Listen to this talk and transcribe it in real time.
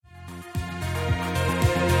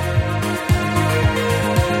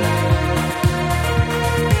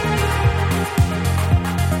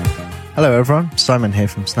Hello everyone, Simon here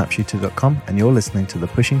from snapshooter.com and you're listening to the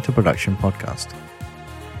Pushing to Production podcast.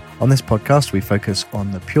 On this podcast, we focus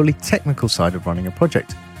on the purely technical side of running a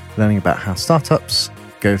project, learning about how startups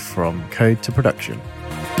go from code to production.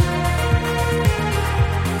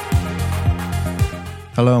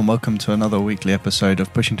 Hello and welcome to another weekly episode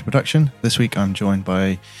of Pushing to Production. This week I'm joined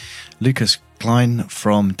by Lukas Klein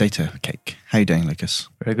from Datacake. How are you doing, Lukas?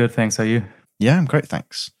 Very good, thanks. How are you? Yeah, I'm great,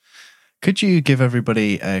 thanks. Could you give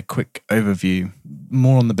everybody a quick overview,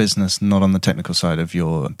 more on the business, not on the technical side of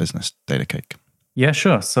your business, Datacake? Yeah,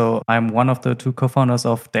 sure. So I'm one of the two co-founders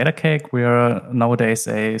of Datacake. We are nowadays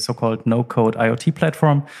a so-called no-code IoT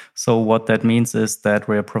platform. So what that means is that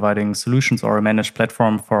we're providing solutions or a managed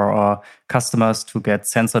platform for our customers to get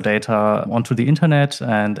sensor data onto the internet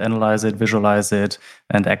and analyze it, visualize it,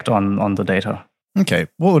 and act on the data. Okay,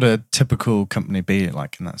 what would a typical company be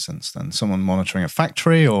like in that sense then? Someone monitoring a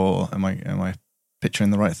factory, or am I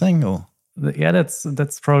picturing the right thing? Or yeah,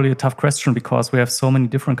 that's probably a tough question because we have so many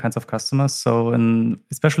different kinds of customers. So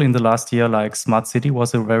especially in the last year, like smart city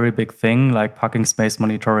was a very big thing, like parking space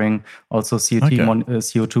monitoring, also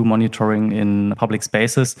CO2 monitoring in public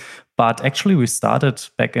spaces. But actually, we started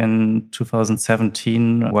back in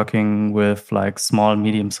 2017 working with like small,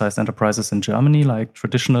 medium-sized enterprises in Germany, like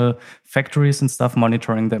traditional factories and stuff,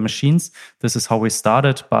 monitoring their machines. This is how we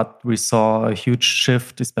started, but we saw a huge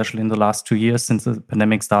shift, especially in the last 2 years since the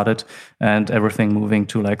pandemic started, and everything moving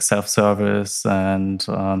to like self-service and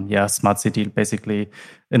smart city. Basically,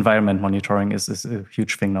 environment monitoring is a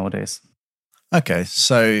huge thing nowadays. Okay,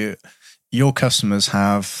 so your customers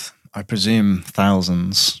have, I presume,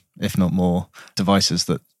 thousands, if not more, devices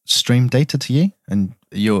that stream data to you, and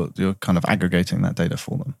you're kind of aggregating that data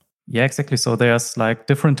for them. Yeah, exactly. So there's like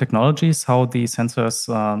different technologies how the sensors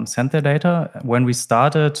send their data. When we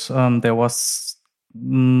started, there was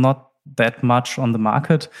not that much on the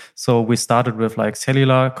market. So we started with like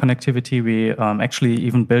cellular connectivity. We actually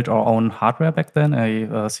even built our own hardware back then,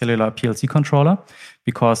 a cellular PLC controller,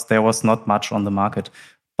 because there was not much on the market.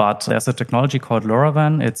 But there's a technology called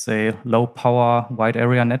LoRaWAN. It's a low-power,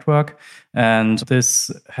 wide-area network, and this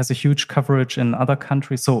has a huge coverage in other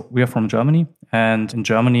countries. So we are from Germany, and in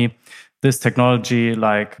Germany, this technology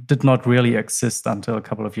did not really exist until a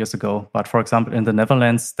couple of years ago. But for example, in the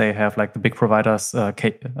Netherlands, they have like the big providers,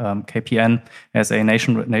 KPN, as a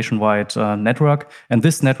nationwide network. And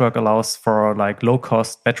this network allows for like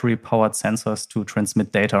low-cost battery-powered sensors to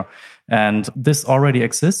transmit data. And this already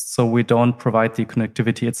exists, so we don't provide the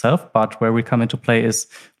connectivity itself. But where we come into play is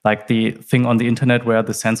like the thing on the internet where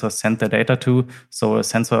the sensors send their data to. So a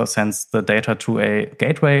sensor sends the data to a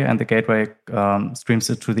gateway, and the gateway streams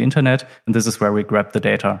it to the internet. And this is where we grab the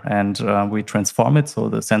data and we transform it. So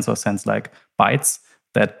the sensor sends like bytes.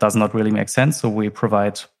 That does not really make sense. So we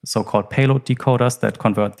provide so-called payload decoders that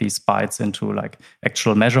convert these bytes into like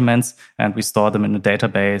actual measurements, and we store them in a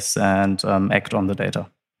database and act on the data.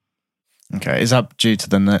 Okay, is that due to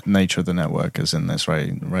the nature of the network, as in it's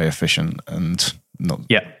very, very efficient and not?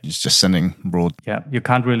 Yeah, it's just sending broad. Yeah, you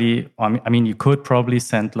can't really. I mean, you could probably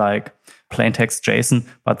send like plain text JSON,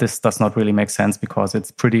 but this does not really make sense because it's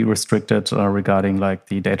pretty restricted regarding like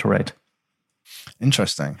the data rate.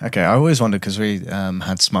 Interesting. Okay, I always wondered because we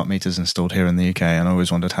had smart meters installed here in the UK, and I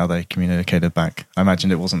always wondered how they communicated back. I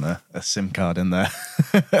imagined it wasn't a SIM card in there.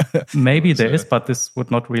 Maybe there is, but this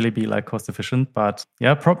would not really be like cost efficient. But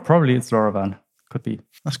yeah, probably it's LoRaWAN. Could be.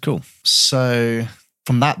 That's cool. So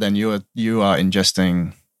from that, then you are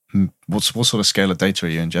ingesting. What sort of scale of data are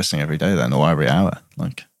you ingesting every day then, or every hour?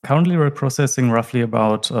 Like currently, we're processing roughly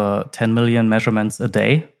about 10 million measurements a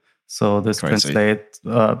day. So this translates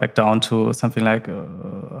back down to something like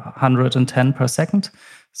 110 per second.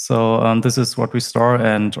 So this is what we store,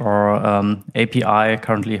 and our API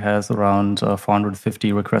currently has around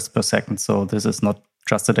 450 requests per second. So this is not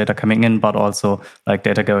just the data coming in, but also like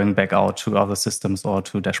data going back out to other systems or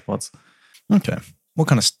to dashboards. Okay. What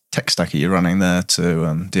kind of tech stack are you running there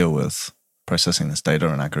to deal with processing this data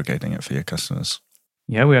and aggregating it for your customers?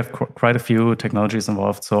 Yeah, we have quite a few technologies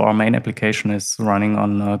involved. So our main application is running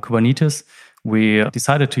on Kubernetes. We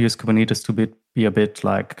decided to use Kubernetes to be a bit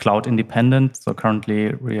like cloud independent. So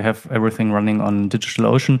currently we have everything running on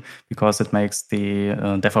DigitalOcean because it makes the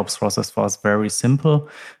DevOps process for us very simple.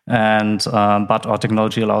 And but our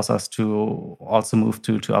technology allows us to also move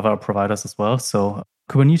to other providers as well. So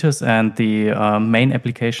Kubernetes, and the main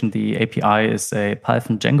application, the API, is a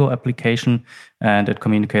Python Django application, and it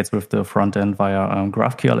communicates with the front end via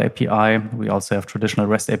GraphQL API. We also have traditional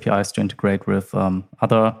REST APIs to integrate with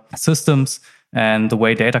other systems. And the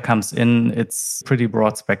way data comes in, it's pretty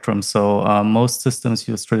broad spectrum. So most systems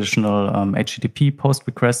use traditional HTTP post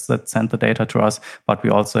requests that send the data to us, but we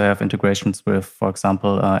also have integrations with, for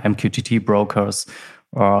example, MQTT brokers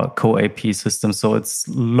or co-AP systems. So it's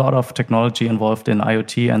a lot of technology involved in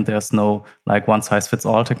IoT, and there's no like one size fits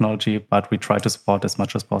all technology, but we try to support as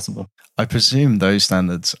much as possible. I presume those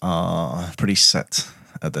standards are pretty set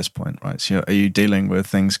at this point, right? So are you dealing with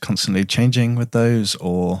things constantly changing with those,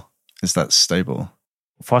 or is that stable?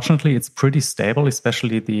 Fortunately, it's pretty stable,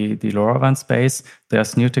 especially the LoRaWAN space.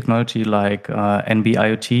 There's new technology like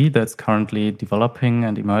NB-IoT that's currently developing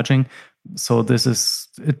and emerging. So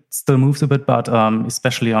it still moves a bit, but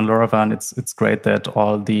especially on LoRaWAN, it's great that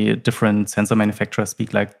all the different sensor manufacturers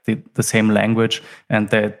speak like the same language, and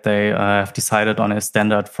that they have decided on a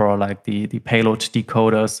standard for like the payload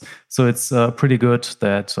decoders. So it's pretty good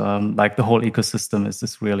that like the whole ecosystem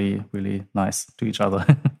is really, really nice to each other.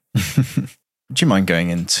 Do you mind going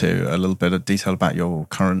into a little bit of detail about your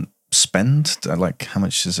current spend? Like how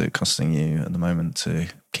much is it costing you at the moment to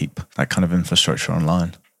keep that kind of infrastructure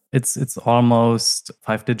online? It's almost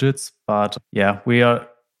 5 digits, but yeah, we are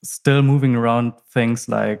still moving around things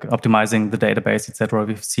like optimizing the database, etc.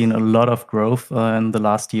 We've seen a lot of growth in the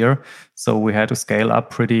last year, so we had to scale up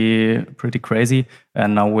pretty crazy,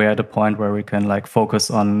 and now we're at a point where we can like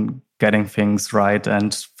focus on getting things right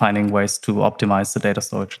and finding ways to optimize the data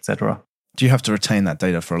storage, etc. Do you have to retain that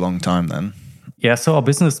data for a long time then? Yeah, so our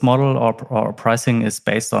business model or our pricing is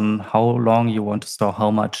based on how long you want to store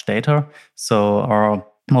how much data. So our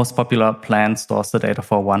most popular plan stores the data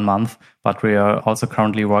for 1 month, but we are also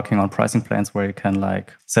currently working on pricing plans where you can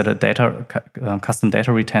like set a custom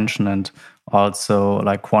data retention and also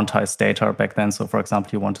like quantize data back then. So for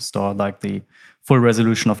example, you want to store like the full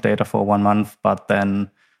resolution of data for 1 month, but then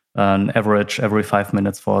an average every 5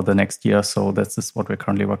 minutes for the next year. So this is what we're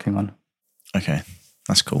currently working on. Okay,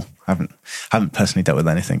 that's cool. I haven't personally dealt with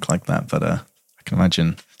anything like that, but I can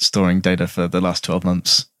imagine storing data for the last 12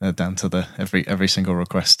 months down to the every single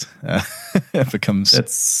request becomes.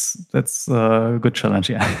 That's a good challenge,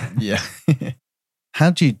 yeah. Yeah. How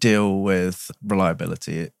do you deal with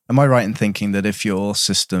reliability? Am I right in thinking that if your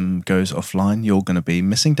system goes offline, you're going to be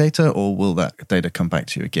missing data, or will that data come back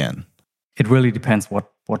to you again? It really depends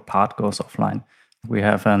what part goes offline. We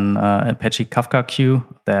have an Apache Kafka queue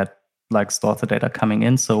that like stores the data coming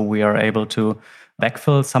in, so we are able to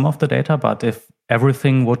backfill some of the data. But if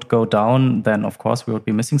everything would go down, then of course we would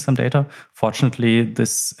be missing some data. Fortunately,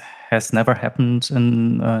 this has never happened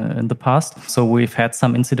in the past. So we've had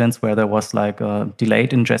some incidents where there was like a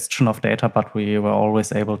delayed ingestion of data, but we were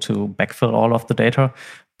always able to backfill all of the data.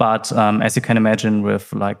 But as you can imagine,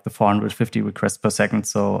 with like the 450 requests per second,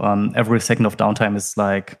 so every second of downtime is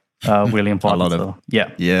like really important.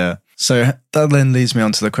 Yeah. So that then leads me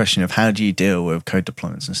on to the question of how do you deal with code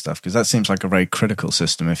deployments and stuff? Because that seems like a very critical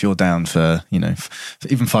system. If you're down for, for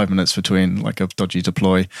even 5 minutes between like a dodgy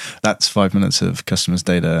deploy, that's 5 minutes of customers'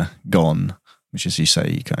 data gone, which as you say,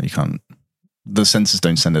 you can't, the sensors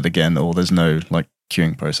don't send it again, or there's no like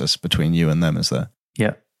queuing process between you and them, is there?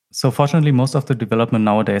 Yeah. So fortunately, most of the development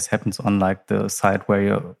nowadays happens on like the side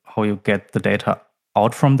where how you get the data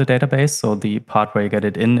out from the database. So the part where you get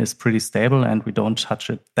it in is pretty stable and we don't touch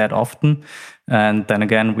it that often. And then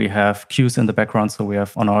again, we have queues in the background. So we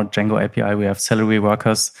have on our Django API, we have Celery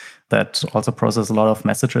workers that also process a lot of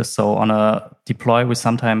messages. So on a deploy,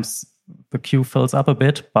 sometimes the queue fills up a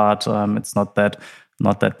bit, but it's not that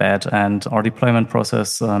bad. And our deployment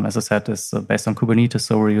process, as I said, is based on Kubernetes.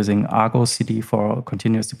 So we're using Argo CD for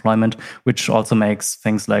continuous deployment, which also makes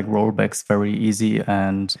things like rollbacks very easy.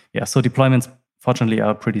 And yeah, so deployments fortunately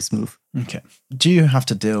are pretty smooth. Okay. Do you have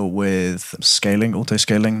to deal with scaling, auto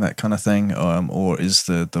scaling, that kind of thing? Or is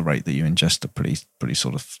the rate that you ingest a pretty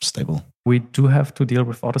sort of stable? We do have to deal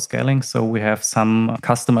with auto scaling. So we have some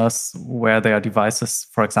customers where their devices,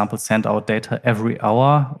 for example, send out data every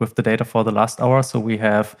hour with the data for the last hour. So we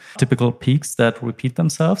have typical peaks that repeat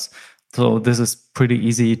themselves. So this is pretty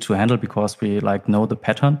easy to handle because we like know the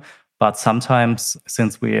pattern. But sometimes,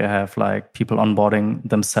 since we have like people onboarding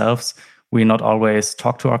themselves, we not always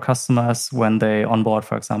talk to our customers when they onboard,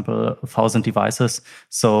 for example, 1,000 devices.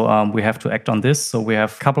 So we have to act on this. So we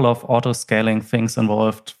have a couple of auto-scaling things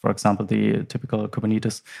involved. For example, the typical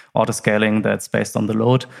Kubernetes auto-scaling that's based on the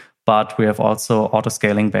load. But we have also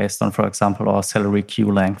auto-scaling based on, for example, our Celery queue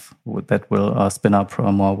length that will spin up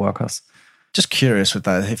more workers. Just curious with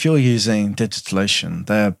that, if you're using DigitalOcean,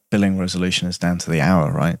 their billing resolution is down to the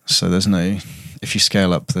hour, right? So if you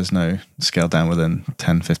scale up, there's no scale down within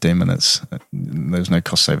 10, 15 minutes. There's no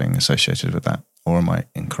cost saving associated with that. Or am I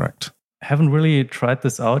incorrect? I haven't really tried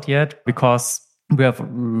this out yet because We have a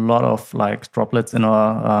lot of like droplets in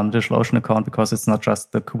our DigitalOcean account because it's not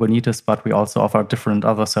just the Kubernetes, but we also offer different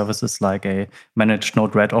other services like a managed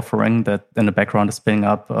Node-RED offering that in the background is spinning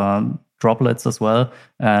up droplets as well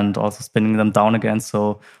and also spinning them down again.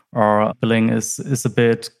 So our billing is a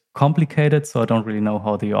bit complicated, so I don't really know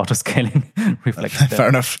how the auto-scaling reflects that. Fair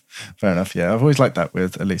enough. Yeah, I've always liked that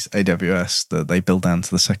with at least AWS, that they build down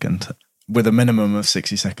to the second with a minimum of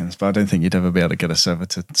 60 seconds, but I don't think you'd ever be able to get a server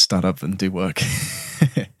to start up and do work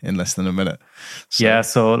in less than a minute.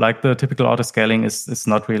 So like the typical auto-scaling is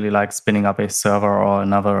not really like spinning up a server or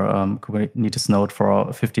another Kubernetes node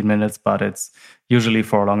for 15 minutes, but it's usually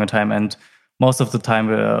for a longer time. And most of the time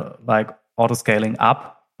we're like auto-scaling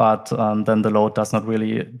up, but then the load does not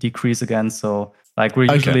really decrease again. So like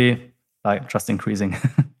we're usually like just increasing.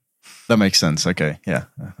 That makes sense. Okay. Yeah.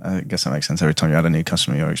 I guess that makes sense. Every time you add a new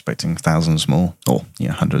customer, you're expecting thousands more or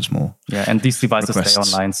hundreds more. Yeah. And these devices stay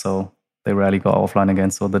online, so they rarely go offline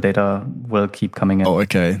again. So the data will keep coming in. Oh,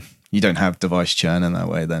 okay. You don't have device churn in that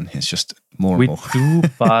way then. It's just more and more. We do,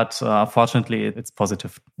 but fortunately, it's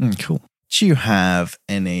positive. Cool. Do you have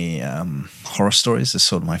any horror stories? This is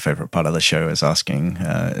sort of my favorite part of the show, is asking,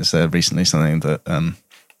 is there recently something that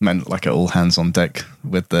meant like all hands on deck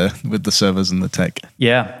with the servers and the tech?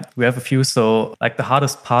 Yeah, we have a few. So like the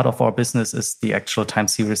hardest part of our business is the actual time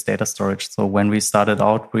series data storage. So when we started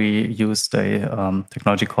out, we used a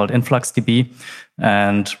technology called InfluxDB,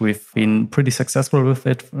 and we've been pretty successful with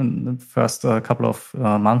it in the first couple of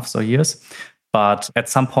months or years. But at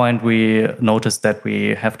some point, we noticed that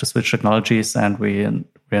we have to switch technologies, and we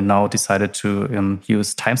now decided to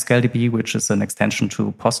use TimescaleDB, which is an extension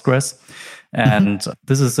to Postgres. And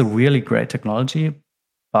this is a really great technology,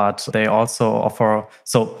 but they also offer...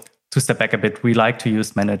 So to step back a bit, we like to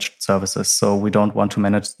use managed services. So we don't want to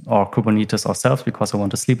manage our Kubernetes ourselves because I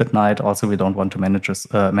want to sleep at night. Also, we don't want to manage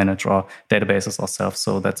our databases ourselves.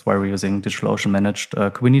 So that's why we're using DigitalOcean managed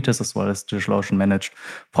Kubernetes as well as DigitalOcean managed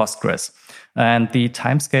Postgres. And the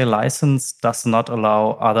timescale license does not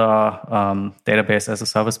allow other database as a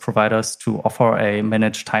service providers to offer a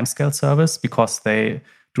managed timescale service because they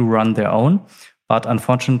do run their own. But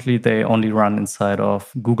unfortunately, they only run inside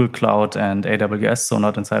of Google Cloud and AWS, so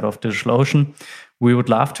not inside of DigitalOcean. We would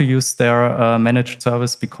love to use their managed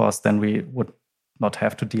service because then we would not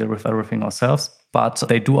have to deal with everything ourselves. But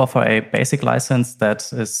they do offer a basic license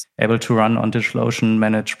that is able to run on DigitalOcean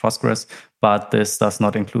managed Postgres, but this does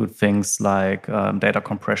not include things like data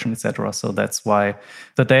compression, etc. So that's why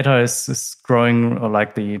the data is growing, or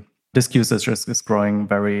like the disk usage is growing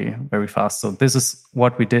very, very fast. So this is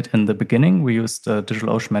what we did in the beginning. We used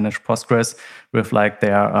DigitalOcean managed Postgres with like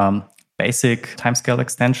their basic timescale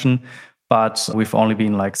extension, but we've only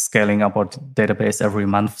been like scaling up our database every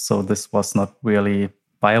month. So this was not really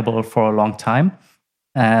viable for a long time.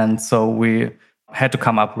 And so we had to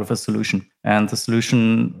come up with a solution. And the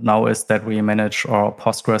solution now is that we manage our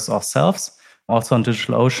Postgres ourselves, also on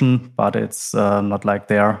DigitalOcean, but it's not like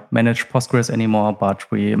their managed Postgres anymore, but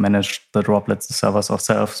we manage the droplets, the servers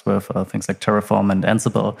ourselves with things like Terraform and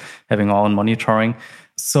Ansible, having our own monitoring.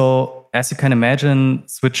 So as you can imagine,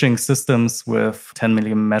 switching systems with 10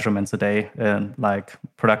 million measurements a day in like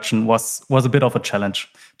production was a bit of a challenge,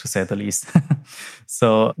 to say the least.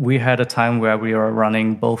 So we had a time where we were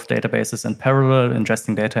running both databases in parallel,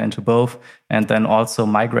 ingesting data into both, and then also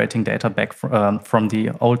migrating data back from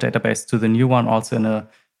the old database to the new one, also in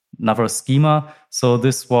another schema. So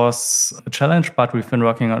this was a challenge, but we've been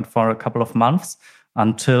working on it for a couple of months,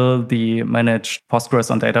 until the managed Postgres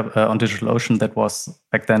on DigitalOcean, that was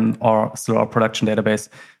back then still our production database,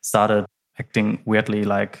 started acting weirdly.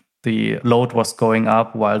 Like the load was going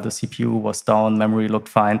up while the CPU was down, memory looked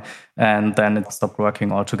fine, and then it stopped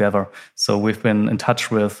working altogether. So we've been in touch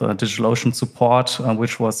with DigitalOcean support,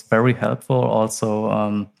 which was very helpful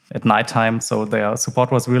also at nighttime. So their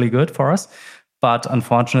support was really good for us. But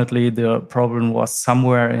unfortunately, the problem was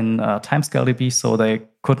somewhere in TimescaleDB, so they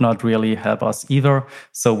could not really help us either.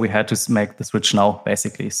 So we had to make the switch now,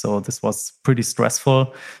 basically. So this was pretty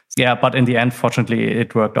stressful. Yeah, but in the end, fortunately,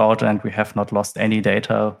 it worked out and we have not lost any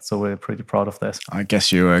data. So we're pretty proud of this. I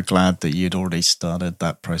guess you were glad that you'd already started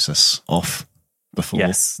that process off before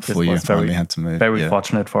you finally had to move. Very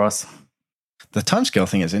fortunate for us. The timescale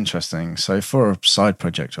thing is interesting. So for a side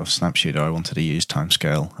project of Snapshooter, I wanted to use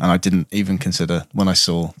timescale, and I didn't even consider, when I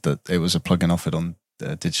saw that it was a plugin offered on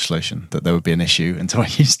DigitalOcean, that there would be an issue until I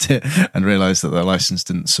used it and realized that the license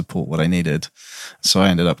didn't support what I needed. So I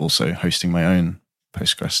ended up also hosting my own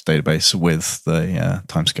Postgres database with the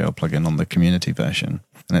timescale plugin on the community version.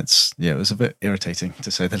 And it was a bit irritating,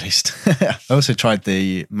 to say the least. I also tried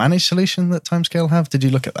the managed solution that Timescale have. Did you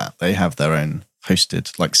look at that? They have their own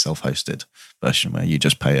hosted, like self-hosted version where you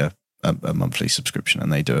just pay a monthly subscription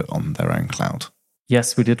and they do it on their own cloud?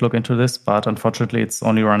 Yes, we did look into this, but unfortunately, it's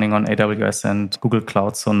only running on AWS and Google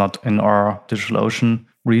Cloud, so not in our DigitalOcean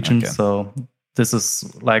region. Okay. So this is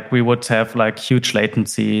like we would have like huge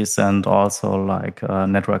latencies and also like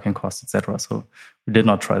networking costs, etc. So we did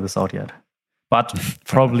not try this out yet, but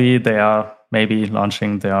probably they are maybe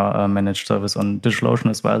launching their managed service on DigitalOcean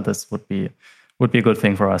as well. This would be a good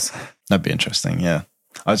thing for us. That'd be interesting. Yeah,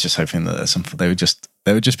 I was just hoping that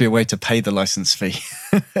there would just be a way to pay the license fee.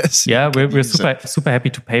 So yeah, we're super happy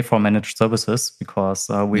to pay for managed services because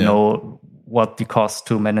we know what the cost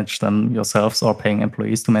to manage them yourselves or paying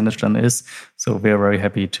employees to manage them is. So we're very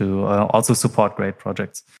happy to also support great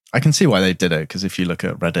projects. I can see why they did it, because if you look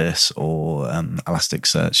at Redis or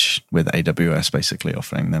Elasticsearch with AWS basically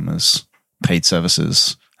offering them as paid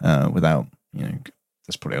services without,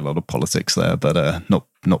 there's probably a lot of politics there, but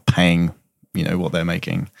not paying what they're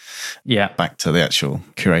making back to the actual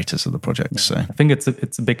curators of the project. So I think it's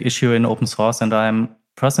a big issue in open source, and I'm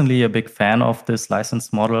personally a big fan of this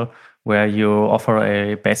license model where you offer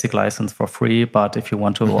a basic license for free, but if you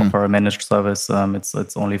want to offer a managed service,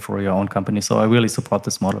 it's only for your own company. So I really support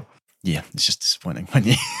this model. Yeah, it's just disappointing when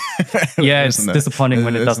you it's disappointing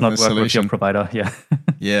when it does not work with your provider.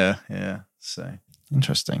 Yeah. So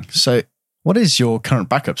interesting. So what is your current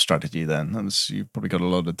backup strategy then? You've probably got a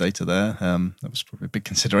lot of data there. That was probably a big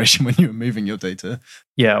consideration when you were moving your data.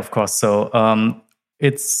 Yeah, of course. So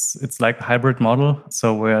it's like a hybrid model.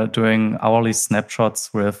 So we're doing hourly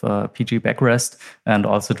snapshots with PG Backrest and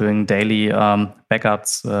also doing daily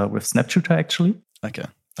backups with SnapShooter actually. Okay.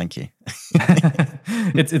 Thank you.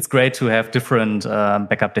 It's great to have different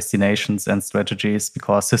backup destinations and strategies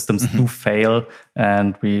because systems do fail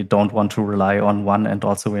and we don't want to rely on one. And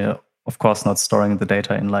also we're, of course, not storing the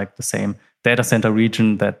data in like the same data center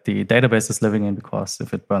region that the database is living in, because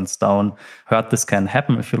if it burns down, this can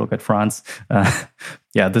happen if you look at France.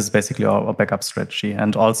 This is basically our backup strategy.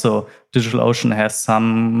 And also DigitalOcean has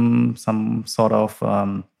some sort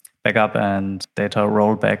of backup and data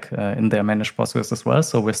rollback in their managed Postgres as well.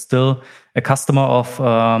 So we're still a customer of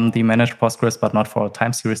the managed Postgres, but not for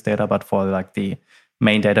time series data, but for like the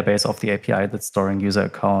main database of the API that's storing user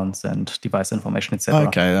accounts and device information, etc.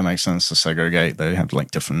 Okay, that makes sense to segregate. They have like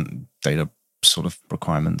different data sort of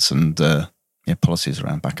requirements and policies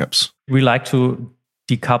around backups. We like to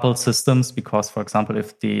decouple systems because, for example,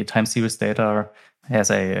 if the time series data has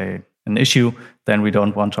an issue, then we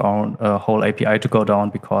don't want our whole API to go down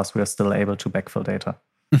because we are still able to backfill data.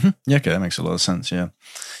 Mm-hmm. Yeah, okay, that makes a lot of sense. Yeah,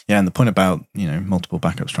 and the point about multiple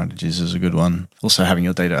backup strategies is a good one. Also, having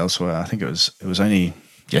your data elsewhere. I think it was only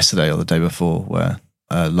yesterday or the day before where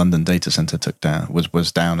London data center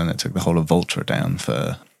was down, and it took the whole of Volta down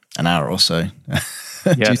for an hour or so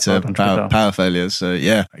due to power failures. So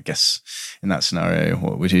yeah, I guess in that scenario,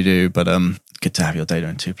 what would you do? But good to have your data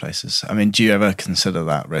in two places. I mean, do you ever consider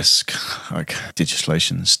that risk? Like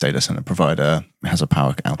DigitalOcean's data center provider has a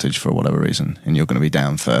power outage for whatever reason, and you're going to be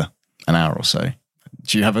down for an hour or so.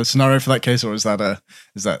 Do you have a scenario for that case, or is that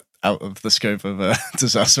out of the scope of a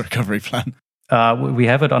disaster recovery plan? We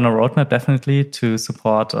have it on a roadmap, definitely, to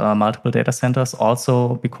support multiple data centers.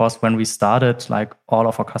 Also, because when we started, like all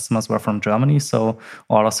of our customers were from Germany. So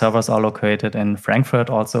all our servers are located in Frankfurt,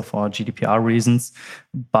 also for GDPR reasons.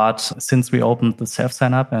 But since we opened the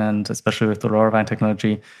self-sign-up, and especially with the LoRaWAN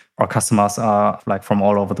technology, our customers are like from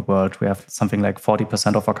all over the world. We have something like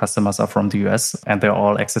 40% of our customers are from the US, and they're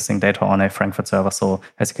all accessing data on a Frankfurt server. So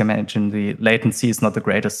as you can imagine, the latency is not the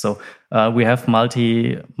greatest. So we have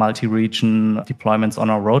multi-region deployments on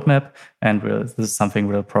our roadmap, and this is something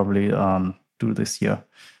we'll probably do this year.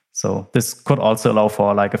 So this could also allow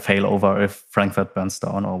for like a failover if Frankfurt burns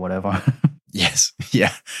down or whatever. Yes.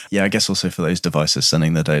 Yeah. I guess also for those devices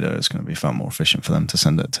sending the data, it's going to be far more efficient for them to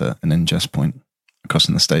send it to an ingest point across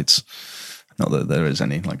in the States. Not that there is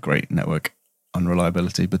any like great network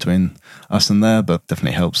unreliability between us and there, but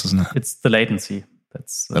definitely helps, doesn't it? It's the latency.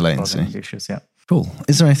 That's the latency issues. Yeah. Cool.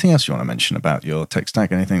 Is there anything else you want to mention about your tech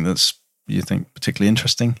stack? Anything that's you think particularly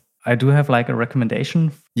interesting? I do have like a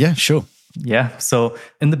recommendation. Yeah, sure. Yeah. So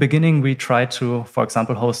in the beginning, we tried to, for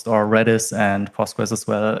example, host our Redis and Postgres as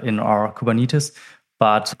well in our Kubernetes.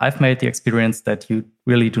 But I've made the experience that you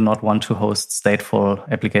really do not want to host stateful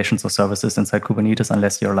applications or services inside Kubernetes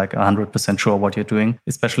unless you're like 100% sure what you're doing,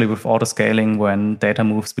 especially with auto-scaling when data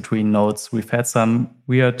moves between nodes. We've had some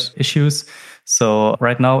weird issues. So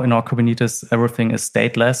right now in our Kubernetes, everything is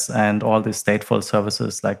stateless, and all the stateful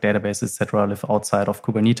services like databases, etc., live outside of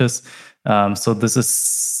Kubernetes. So this is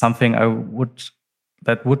something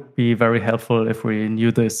that would be very helpful if we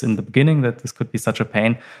knew this in the beginning, that this could be such a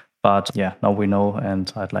pain. But yeah, now we know,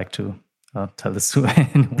 and I'd like to tell this to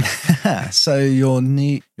anyone. So your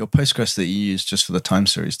Postgres that you use just for the time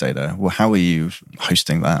series data, well, how are you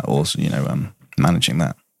hosting that or managing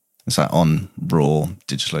that? Is that on raw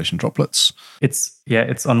DigitalOcean droplets? It's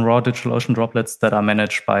on raw DigitalOcean droplets that are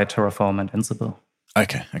managed by Terraform and Ansible.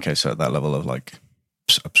 Okay. So at that level of like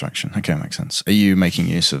abstraction, okay, makes sense. Are you making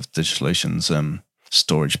use of DigitalOcean's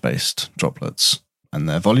storage-based droplets and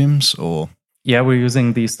their volumes, or? Yeah, we're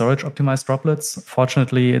using the storage optimized droplets.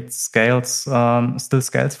 Fortunately, it still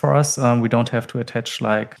scales for us. We don't have to attach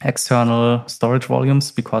like external storage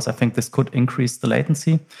volumes because I think this could increase the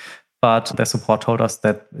latency. But their support told us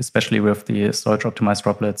that, especially with the storage optimized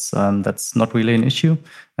droplets, that's not really an issue.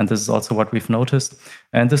 And this is also what we've noticed.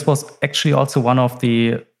 And this was actually also one of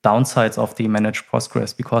the downsides of the managed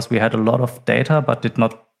Postgres, because we had a lot of data, but did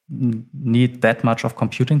not need that much of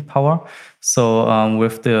computing power. So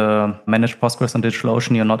with the managed Postgres on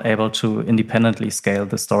DigitalOcean, you're not able to independently scale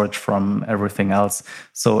the storage from everything else.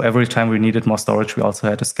 So every time we needed more storage, we also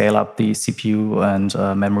had to scale up the CPU and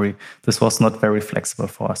memory. This was not very flexible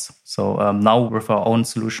for us. So now with our own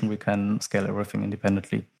solution, we can scale everything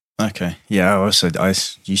independently. Okay. Yeah, I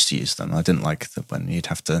used to use them. I didn't like when you'd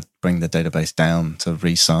have to bring the database down to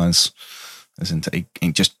resize, as in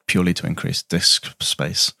just purely to increase disk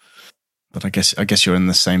space. But I guess you're in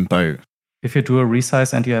the same boat. If you do a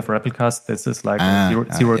resize and you have replicas, this is like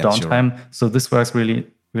zero downtime. Sure. So this works really,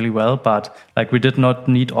 really well. But like we did not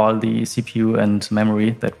need all the CPU and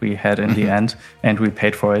memory that we had in the end, and we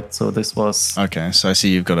paid for it. So this was okay. So I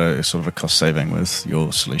see you've got a sort of a cost saving with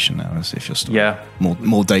your solution now, as if you're storing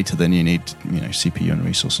more data than you need, CPU and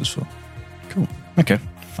resources for. Cool. Okay.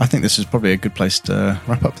 I think this is probably a good place to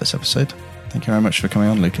wrap up this episode. Thank you very much for coming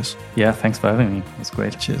on, Lukas. Yeah, thanks for having me. It was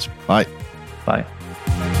great. Cheers. Bye. Bye.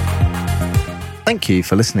 Thank you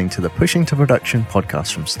for listening to the Pushing to Production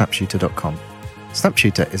podcast from snapshooter.com.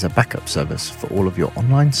 Snapshooter is a backup service for all of your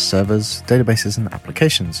online servers, databases, and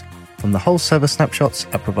applications, from the whole server snapshots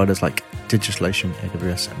at providers like DigitalOcean,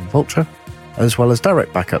 AWS, and Vultr, as well as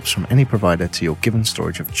direct backups from any provider to your given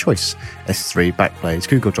storage of choice, S3, Backblaze,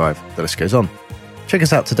 Google Drive, the list goes on. Check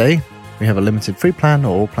us out today. We have a limited free plan,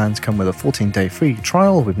 or all plans come with a 14-day free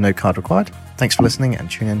trial with no card required. Thanks for listening,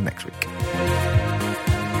 and tune in next week.